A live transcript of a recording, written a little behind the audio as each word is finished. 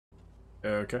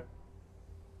Okay.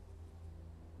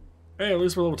 Hey, at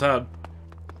least we're level 10.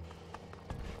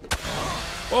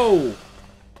 Whoa!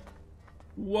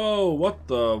 Whoa, what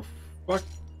the fuck?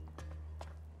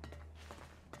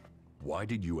 Why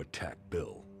did you attack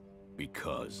Bill?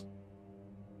 Because.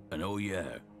 And oh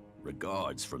yeah,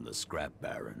 regards from the Scrap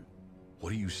Baron.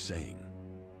 What are you saying?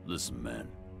 Listen, man.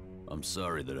 I'm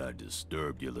sorry that I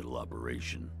disturbed your little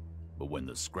operation. But when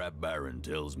the Scrap Baron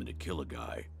tells me to kill a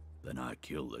guy, then I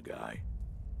kill the guy.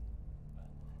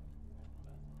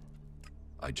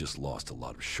 I just lost a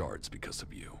lot of shards because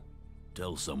of you.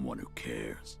 Tell someone who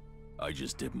cares. I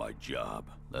just did my job,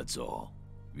 that's all.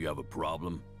 If you have a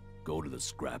problem, go to the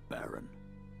Scrap Baron.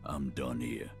 I'm done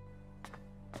here.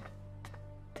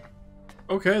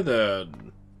 Okay,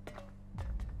 then.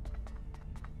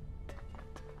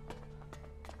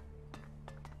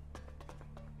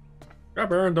 Scrap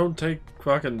Baron don't take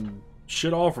fucking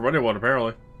shit off from anyone,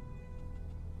 apparently.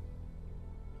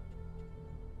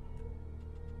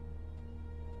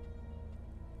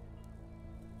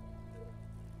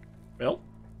 Well,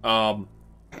 well,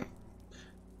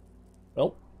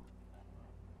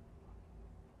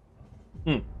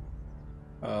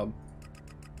 um,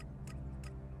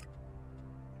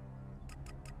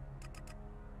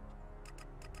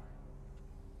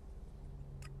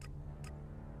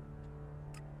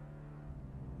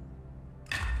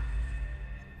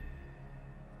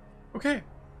 okay.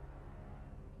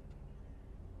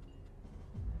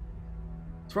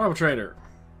 Survival Trader.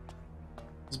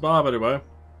 It's Bob, anyway.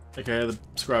 Okay, the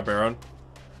Scrap Baron.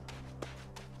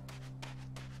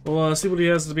 We'll see what he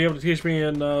has to be able to teach me,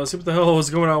 and see what the hell is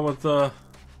going on with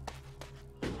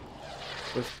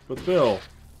Bill.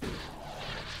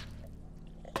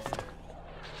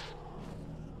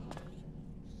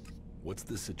 What's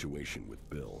the situation with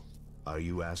Bill? Are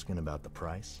you asking about the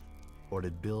price? Or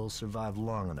did Bill survive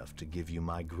long enough to give you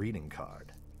my greeting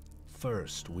card?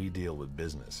 First, we deal with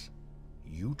business.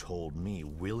 You told me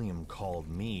William called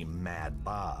me Mad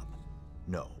Bob.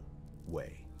 No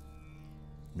way.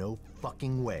 No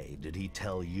fucking way did he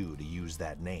tell you to use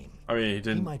that name. I mean, he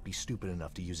didn't. He might be stupid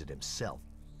enough to use it himself,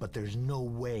 but there's no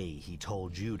way he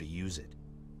told you to use it.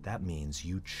 That means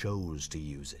you chose to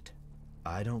use it.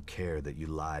 I don't care that you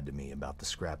lied to me about the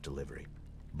scrap delivery,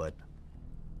 but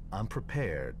I'm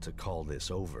prepared to call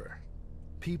this over.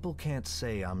 People can't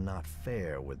say I'm not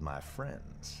fair with my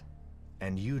friends.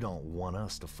 And you don't want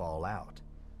us to fall out,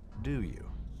 do you?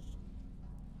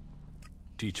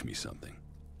 Teach me something.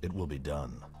 It will be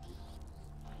done.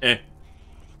 I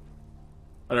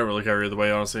don't really care either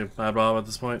way, honestly. Mad Bob at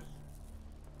this point.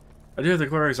 I do have the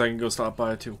clerics I can go stop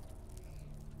by, too.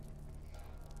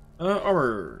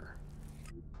 Armor.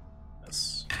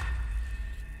 Yes.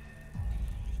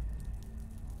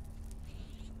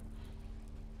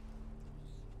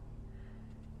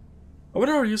 I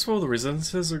wonder how useful the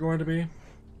resistances are going to be.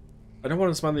 I don't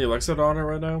want to spend the ELEX on it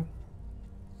right now.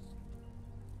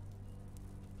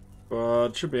 But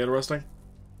it should be interesting.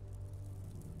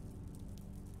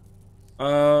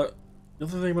 The other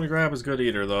thing I'm gonna grab is Good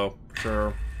Eater, though, for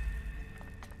sure.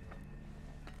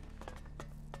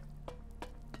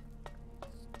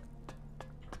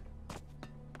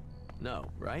 No,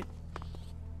 right?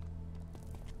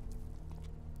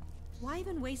 Why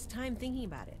even waste time thinking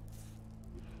about it?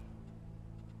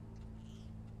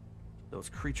 Those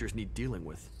creatures need dealing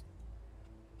with.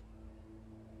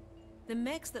 The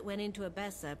mechs that went into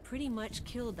Abessa pretty much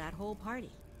killed that whole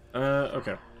party.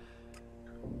 Okay.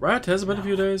 Rat, has it been a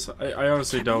few days? I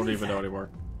honestly don't even know anymore.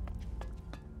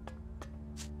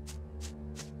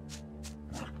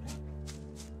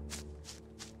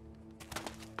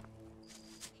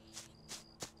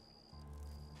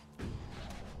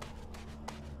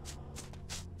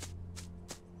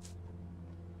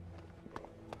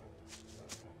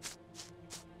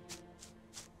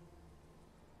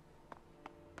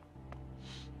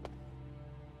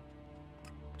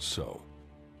 So,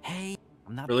 Hey,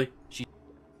 I'm not. Really?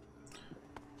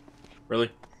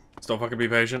 Really? Still fucking be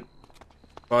patient?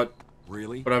 But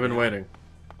really? I've been waiting.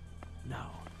 No.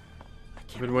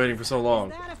 I've been waiting for so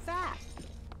long. Is that a fact?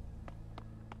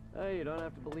 Hey, you don't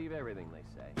have to believe everything they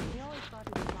say. We always thought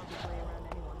he would probably play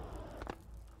around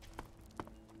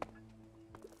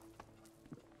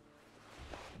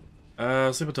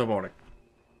anyone. Sleep until morning.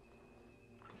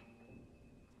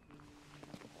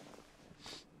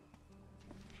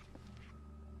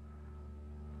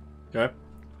 Okay.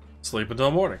 Sleep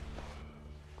until morning.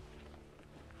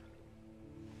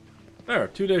 There,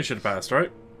 2 days should have passed,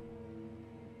 right?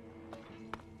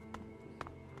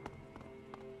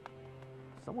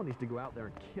 Someone needs to go out there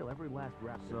and kill every last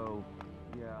raptor. So,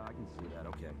 yeah, I can see that,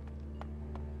 okay.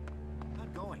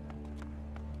 Not going.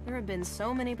 There have been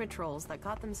so many patrols that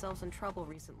got themselves in trouble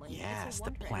recently. Yes, It's a the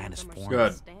wonder plan any is of them are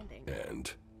formed. still standing.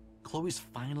 And Chloe's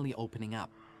finally opening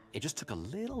up. It just took a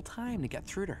little time to get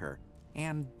through to her,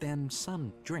 and then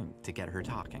some drink to get her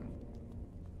talking.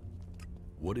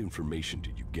 what information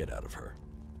did you get out of her?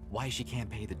 Why she can't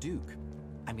pay the Duke?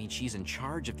 I mean, she's in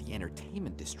charge of the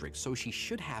entertainment district, so she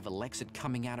should have ELEX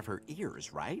coming out of her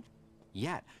ears, right?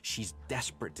 Yet, she's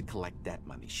desperate to collect that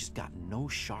money. She's got no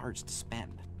shards to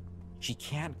spend. She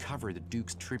can't cover the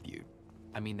Duke's tribute.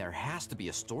 I mean, there has to be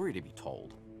a story to be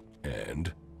told.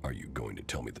 And are you going to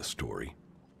tell me the story?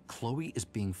 Chloe is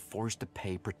being forced to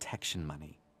pay protection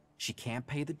money. She can't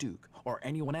pay the Duke or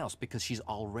anyone else because she's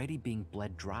already being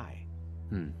bled dry.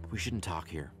 We shouldn't talk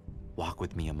here. Walk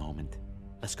with me a moment.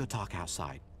 Let's go talk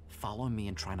outside. Follow me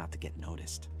and try not to get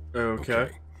noticed.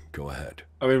 Okay. Go ahead.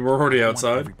 I mean, we're already I want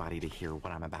outside. everybody to hear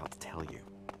what I'm about to tell you.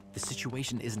 The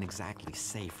situation isn't exactly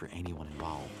safe for anyone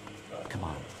involved. Come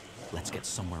on, let's get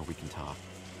somewhere we can talk.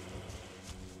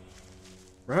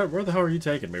 Right, where the hell are you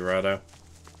taking me, Rado?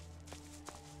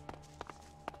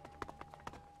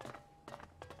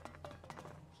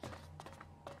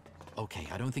 Okay,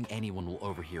 I don't think anyone will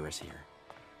overhear us here.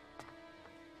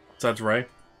 That's Ray.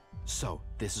 So,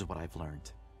 this is what I've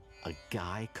learned. A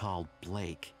guy called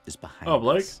Blake is behind Oh,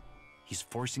 Blake? this. He's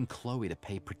forcing Chloe to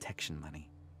pay protection money.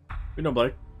 We know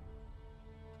Blake.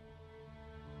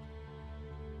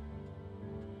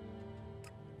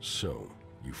 So,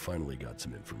 you finally got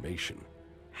some information.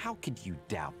 How could you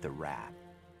doubt the rat?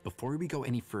 Before we go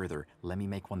any further, let me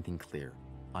make one thing clear.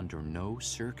 Under no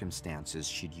circumstances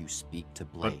should you speak to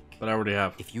Blake. But I already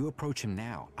have. If you approach him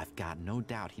now, I've got no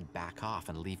doubt he'd back off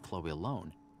and leave Chloe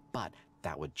alone. But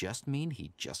that would just mean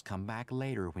he'd just come back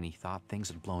later when he thought things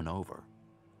had blown over.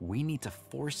 We need to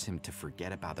force him to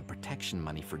forget about the protection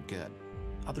money for good.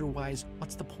 Otherwise,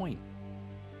 what's the point?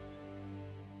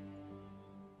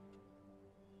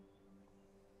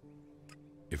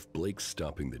 If Blake's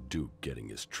stopping the Duke getting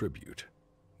his tribute,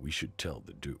 we should tell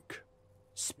the Duke.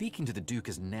 Speaking to the Duke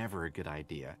is never a good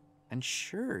idea. And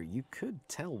sure, you could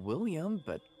tell William,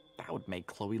 but that would make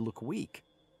Chloe look weak.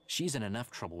 She's in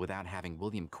enough trouble without having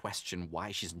William question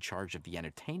why she's in charge of the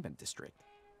entertainment district.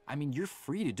 I mean, you're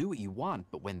free to do what you want,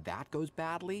 but when that goes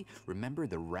badly, remember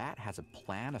the rat has a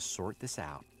plan to sort this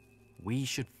out. We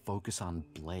should focus on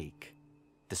Blake.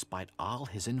 Despite all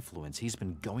his influence, he's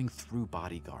been going through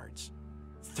bodyguards.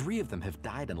 3 of them have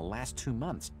died in the last 2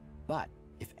 months, but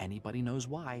if anybody knows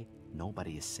why,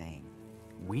 nobody is saying.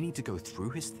 We need to go through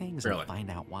his things and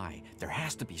find out why. There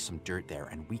has to be some dirt there,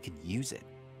 and we can use it.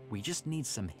 We just need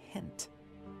some hint.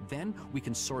 Then we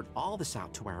can sort all this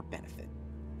out to our benefit.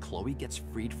 Chloe gets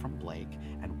freed from Blake,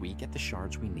 and we get the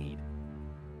shards we need.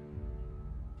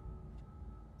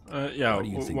 Yeah. Why do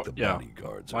you think the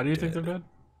bodyguards Why are do you think dead? they're dead?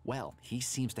 Well, he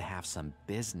seems to have some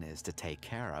business to take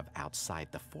care of outside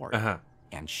the fort.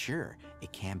 And sure,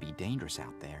 it can be dangerous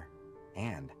out there.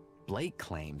 And Blake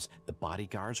claims the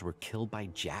bodyguards were killed by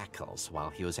jackals while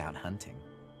he was out hunting.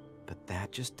 But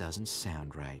that just doesn't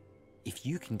sound right. If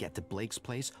you can get to Blake's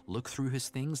place, look through his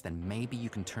things, then maybe you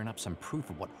can turn up some proof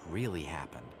of what really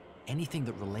happened. Anything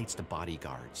that relates to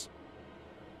bodyguards.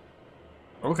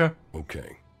 Okay.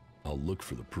 Okay. I'll look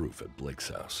for the proof at Blake's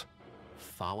house.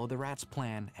 Follow the rat's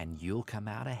plan, and you'll come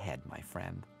out ahead, my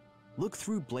friend. Look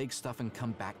through Blake's stuff and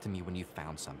come back to me when you've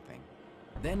found something.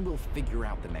 Then we'll figure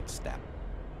out the next step.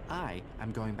 I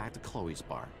am going back to Chloe's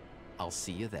bar. I'll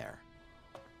see you there.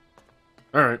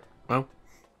 Alright, well.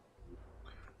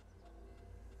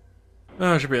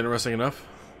 Should be interesting enough.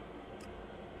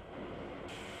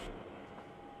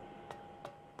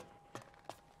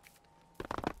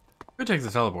 Who takes the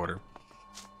teleporter?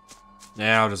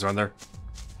 Yeah, I'll just run there.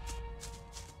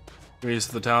 Get used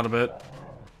to the town a bit.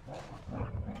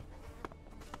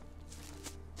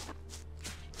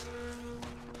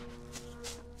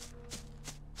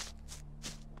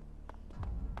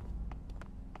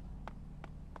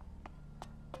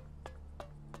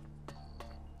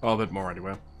 Well, a bit more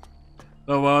anyway.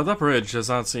 Oh, that bridge does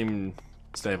not seem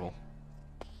stable.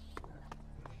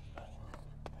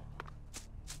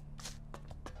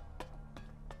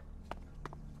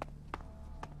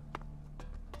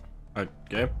 Okay.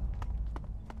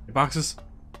 Hey, boxes.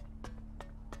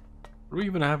 What do we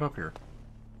even have up here?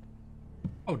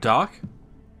 Oh, Doc?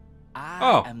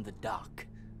 I am the doc.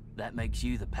 That makes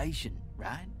you the patient,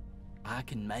 right? I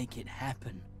can make it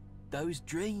happen. Those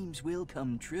dreams will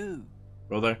come true.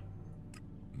 Will they?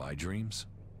 My dreams?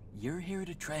 You're here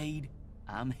to trade.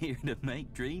 I'm here to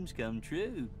make dreams come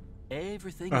true.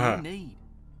 Everything you need.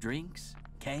 Drinks,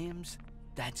 cams,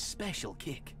 that special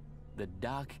kick. The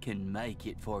doc can make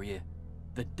it for you.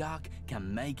 The doc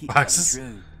can make it come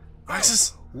true.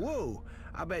 Boxes? Whoa,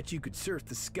 I bet you could surf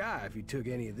the sky if you took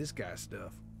any of this guy's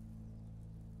stuff.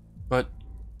 But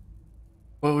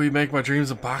will we make my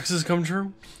dreams of boxes come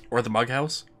true? Or the mug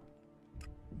house?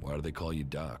 Why do they call you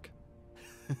Doc?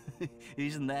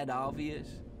 Isn't that obvious?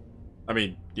 I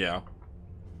mean, yeah.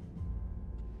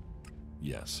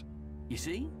 Yes. You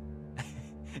see?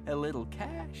 A little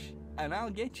cash, and I'll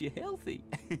get you healthy.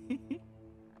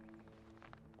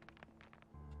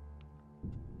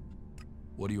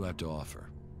 What do you have to offer?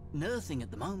 Nothing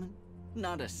at the moment.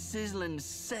 Not a sizzling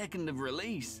second of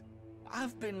release.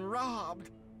 I've been robbed.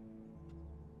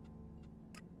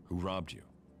 Who robbed you?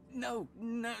 No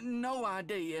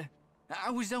idea. I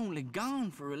was only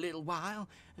gone for a little while,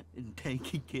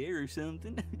 taking care of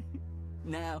something.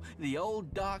 Now, the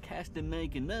old Doc has to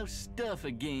make enough stuff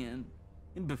again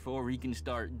before he can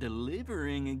start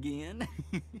delivering again.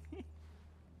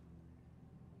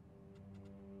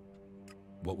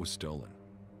 What was stolen?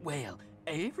 Well,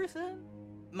 everything.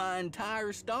 My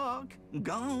entire stock,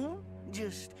 gone.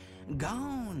 Just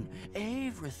gone.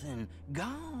 Everything,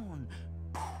 gone.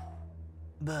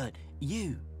 But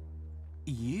you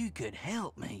could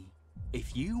help me.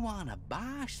 If you want to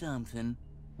buy something,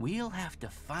 we'll have to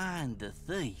find the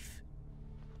thief.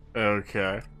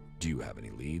 Okay. Do you have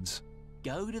any leads?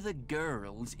 Go to the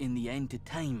girls in the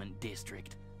entertainment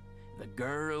district. The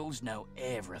girls know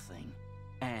everything.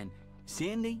 And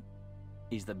Cindy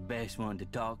is the best one to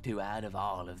talk to out of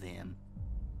all of them.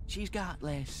 She's got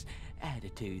less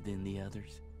attitude than the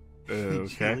others. Okay.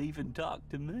 She'll even talk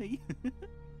to me.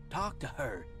 Talk to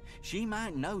her. She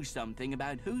might know something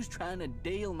about who's trying to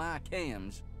deal my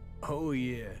cams. Oh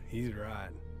yeah, he's right.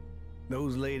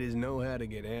 Those ladies know how to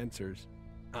get answers.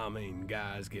 I mean,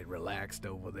 guys get relaxed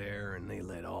over there and they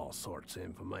let all sorts of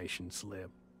information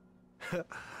slip.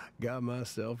 Got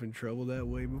myself in trouble that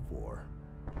way before.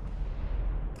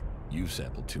 You've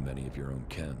sampled too many of your own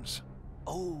chems.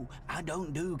 Oh, I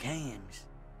don't do cams.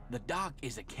 The Doc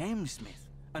is a chemsmith,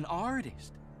 an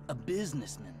artist, a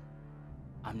businessman.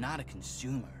 I'm not a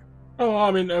consumer. Oh,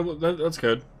 I mean, that's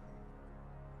good.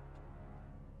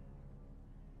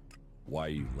 Why are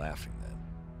you laughing then?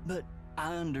 But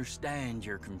I understand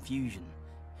your confusion.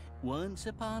 Once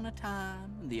upon a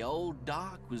time, the old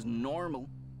Doc was normal.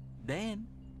 Then,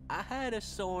 I had a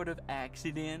sort of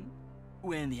accident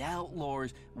when the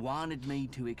outlaws wanted me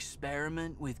to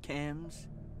experiment with chems.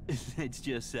 Let's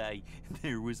just say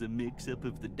there was a mix-up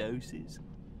of the doses.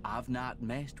 I've not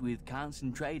messed with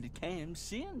concentrated chems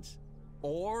since,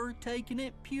 or taken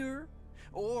it pure,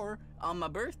 or on my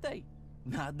birthday.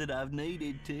 Not that I've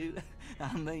needed to.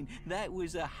 I mean, that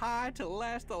was a high to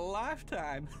last a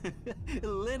lifetime.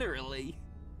 Literally.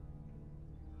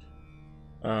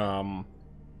 No,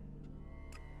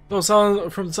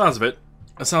 from the sounds of it,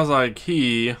 it sounds like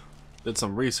he did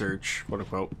some research, quote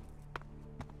unquote,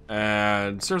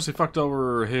 and seriously fucked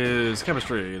over his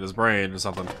chemistry in his brain or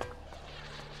something.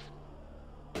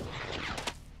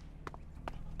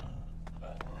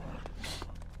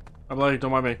 I'm like,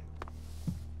 don't mind me.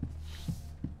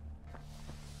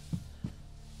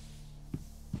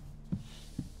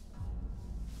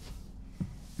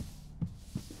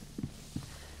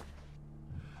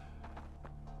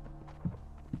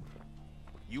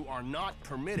 You are not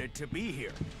permitted to be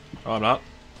here. Oh, I'm not?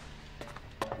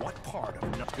 What part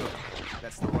of not good?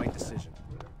 That's the right decision.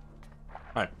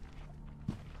 Hi.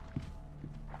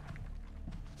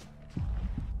 Am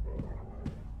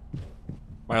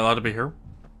I allowed to be here?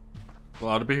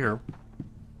 Allowed to be here?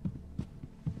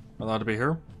 Allowed to be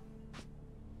here?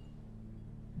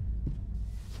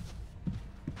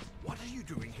 What are you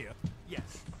doing here?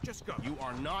 Yes, just go. You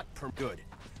are not good.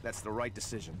 That's the right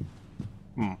decision.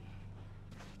 Hmm.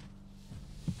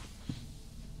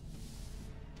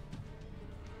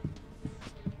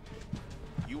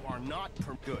 You are not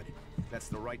good. That's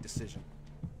the right decision.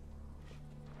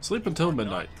 Sleep until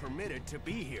midnight. Not permitted to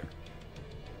be here.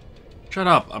 Shut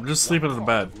up, I'm just sleeping in the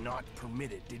bed. Not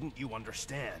permitted, didn't you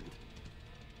understand?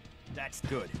 That's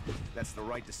good. That's the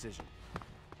right decision.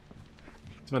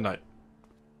 It's midnight.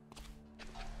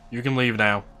 You can leave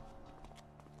now.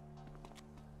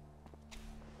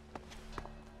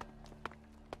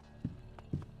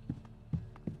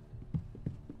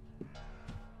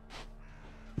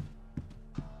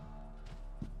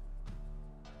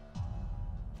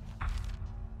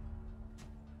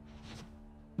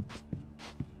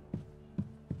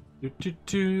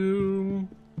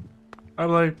 Hi,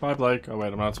 Blake. Bye, Blake. Oh,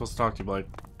 wait, I'm not supposed to talk to you, Blake.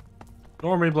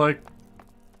 Ignore me, Blake.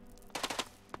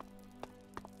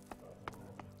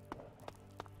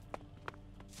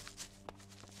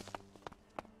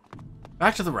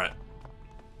 Back to the rat.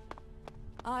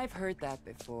 I've heard that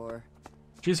before.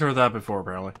 She's heard that before,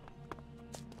 apparently.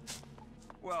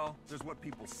 Well, there's what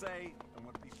people say and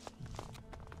what people...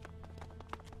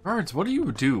 Guards, what do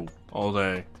you do all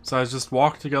day? Besides just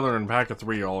walk together and pack a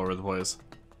 3 all over the place.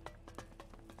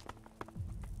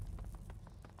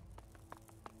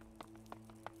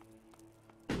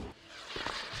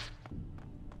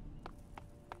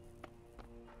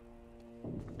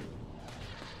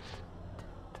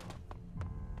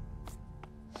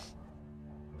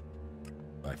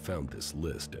 I found this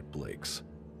list at Blake's.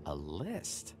 A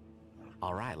list?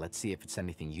 Alright, let's see if it's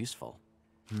anything useful.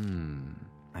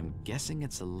 I'm guessing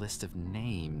it's a list of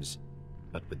names.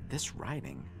 But with this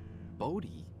writing,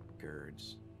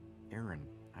 bodyguards, Iron,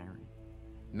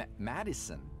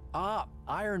 Madison.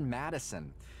 Iron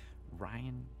Madison.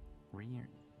 Ryan.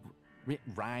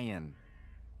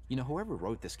 You know, whoever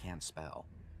wrote this can't spell.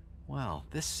 Well,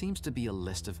 this seems to be a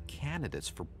list of candidates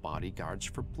for bodyguards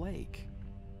for Blake.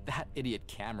 That idiot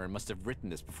Cameron must have written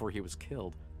this before he was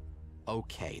killed.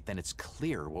 Okay, then it's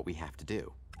clear what we have to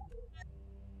do.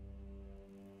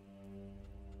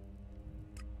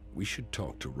 We should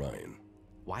talk to Ryan.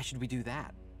 Why should we do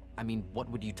that? I mean, what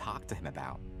would you talk to him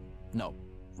about? No,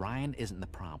 Ryan isn't the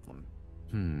problem.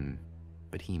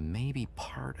 But he may be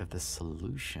part of the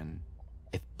solution.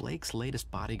 If Blake's latest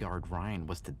bodyguard Ryan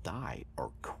was to die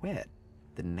or quit,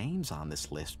 the names on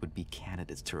this list would be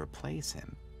candidates to replace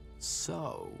him.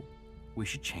 So, we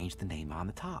should change the name on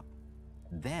the top.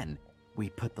 Then, we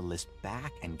put the list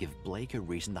back and give Blake a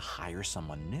reason to hire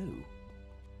someone new.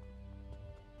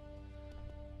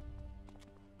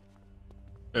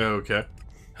 Okay.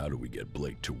 How do we get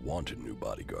Blake to want a new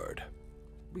bodyguard?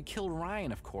 We kill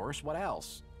Ryan, of course. What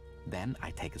else? Then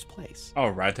I take his place. Oh,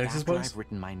 Ryan takes his place? After I've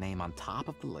written my name on top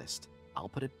of the list, I'll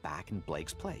put it back in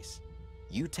Blake's place.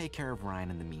 You take care of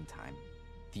Ryan in the meantime.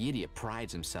 The idiot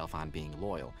prides himself on being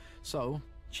loyal, so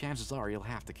chances are you'll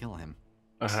have to kill him.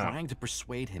 Trying to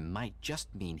persuade him might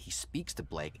just mean he speaks to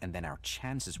Blake and then our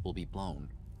chances will be blown.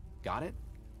 Got it?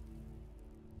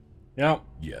 Yeah.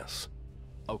 Yes.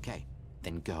 Okay,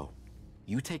 then go.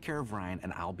 You take care of Ryan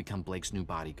and I'll become Blake's new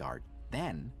bodyguard.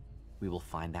 Then, we will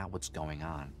find out what's going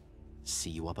on. See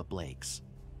you up at Blake's.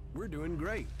 We're doing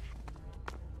great.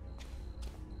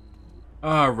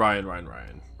 Ryan.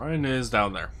 Ryan is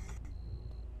down there.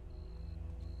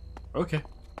 Okay.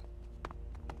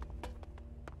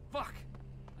 Fuck!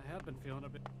 I have been feeling a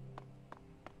bit...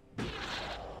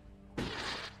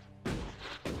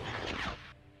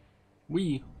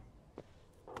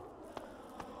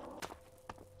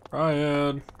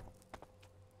 Ryan.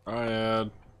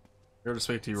 Here to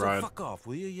speak to you, Ryan. Fuck off,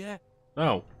 will you, yeah?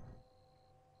 No.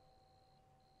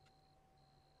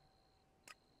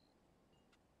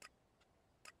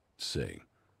 Say,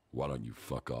 why don't you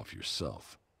fuck off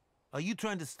yourself? Are you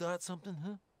trying to start something,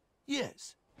 huh?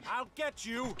 Yes. I'll get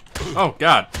you! Oh,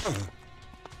 God.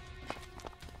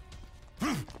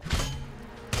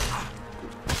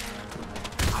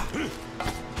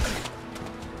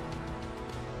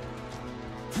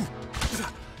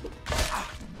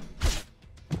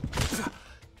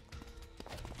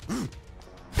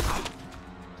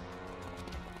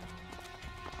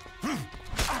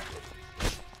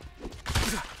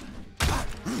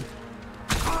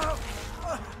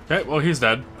 Okay, well, he's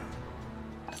dead.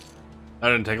 That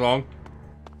didn't take long.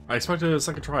 I expected a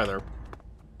second try there.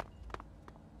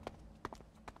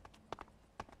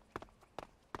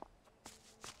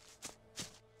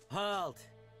 Halt!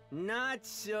 Not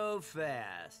so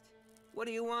fast. What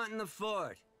do you want in the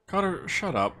fort? Carter,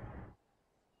 shut up.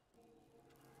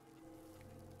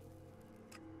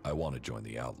 I want to join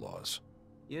the Outlaws.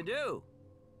 You do?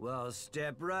 Well,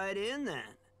 step right in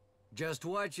then. Just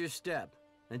watch your step,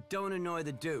 and don't annoy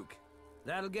the Duke.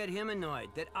 That'll get him annoyed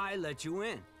that I let you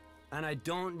in. And I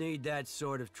don't need that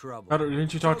sort of trouble. Carter,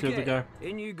 didn't you talk to the guy?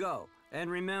 In you go.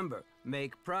 And remember,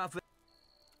 make profit.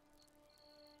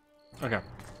 Okay.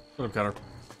 Put up, Carter.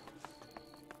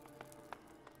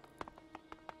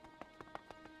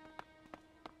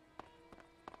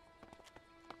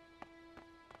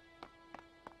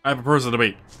 I have a person to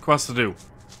meet. Quest to do.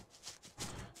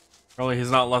 Apparently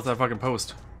he's not left that fucking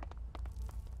post.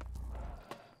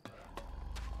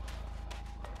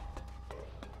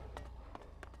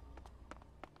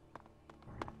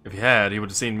 If he had, he would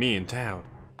have seen me in town.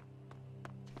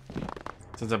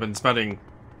 Since I've been spending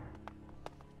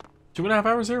 2.5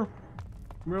 hours here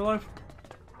in real life.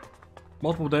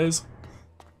 Multiple days.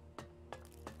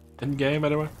 In game,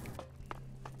 anyway.